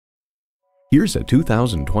Here's a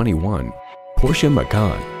 2021 Porsche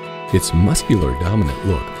Macan. Its muscular dominant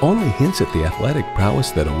look only hints at the athletic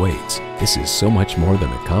prowess that awaits. This is so much more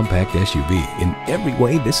than a compact SUV. In every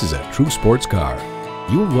way, this is a true sports car.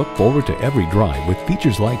 You'll look forward to every drive with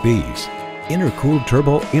features like these: intercooled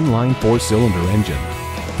turbo inline 4-cylinder engine,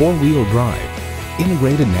 4-wheel drive,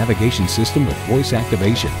 integrated navigation system with voice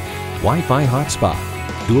activation, Wi-Fi hotspot,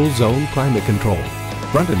 dual zone climate control,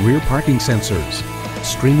 front and rear parking sensors,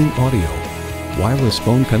 streaming audio, wireless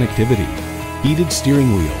phone connectivity, heated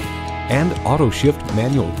steering wheel, and auto-shift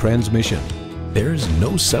manual transmission. There's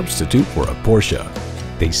no substitute for a Porsche.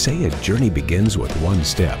 They say a journey begins with one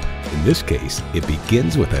step. In this case, it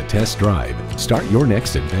begins with a test drive. Start your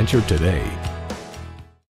next adventure today.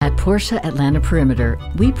 At Porsche Atlanta Perimeter,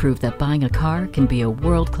 we prove that buying a car can be a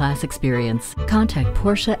world-class experience. Contact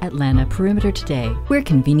Porsche Atlanta Perimeter today. We're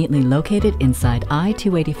conveniently located inside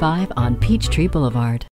I-285 on Peachtree Boulevard.